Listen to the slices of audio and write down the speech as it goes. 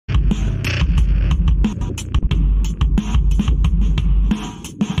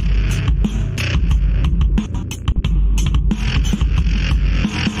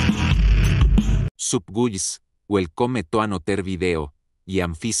Sup guys, welcome to another video, I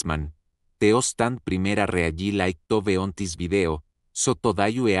am Fishman. Teo stand primera reagi like to beontis video, so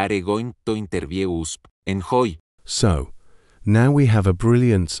today we are going to interview usp. Enjoy. So, now we have a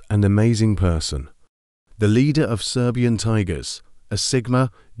brilliant and amazing person. The leader of Serbian Tigers, a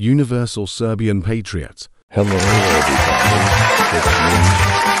Sigma, universal Serbian patriot. Hello everybody,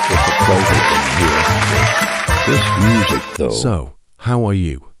 it's a pleasure being here. This music though. So, how are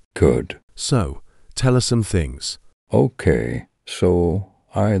you? Good. So, tell us some things. Okay, so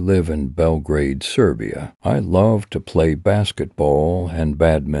I live in Belgrade, Serbia. I love to play basketball and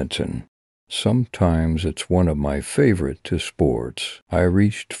badminton. Sometimes it's one of my favorite sports. I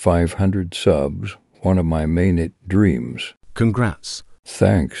reached 500 subs, one of my main dreams. Congrats.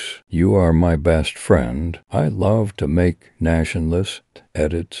 Thanks. You are my best friend. I love to make nationalist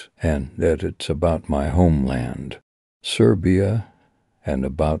edits and edits about my homeland, Serbia, and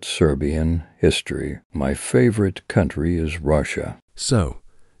about Serbian history. My favorite country is Russia. So,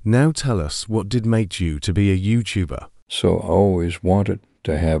 now tell us what did make you to be a YouTuber? So I always wanted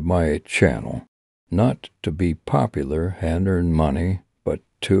to have my channel, not to be popular and earn money, but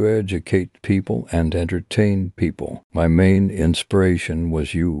to educate people and entertain people. My main inspiration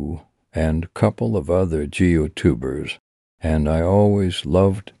was you and a couple of other GeoTubers, and I always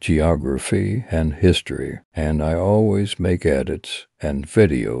loved geography and history, and I always make edits and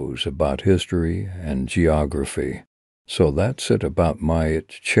videos about history and geography. So that's it about my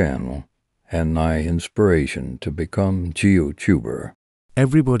channel and my inspiration to become GeoTuber.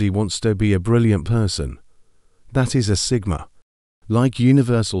 Everybody wants to be a brilliant person. That is a Sigma, like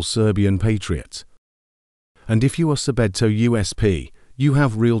universal Serbian patriot. And if you are Sabeto USP, you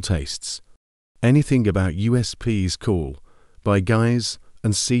have real tastes. Anything about USP is cool. Bye guys,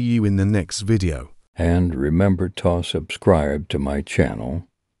 and see you in the next video. And remember to subscribe to my channel,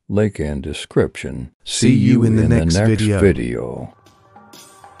 link in description. See you in the next video. video.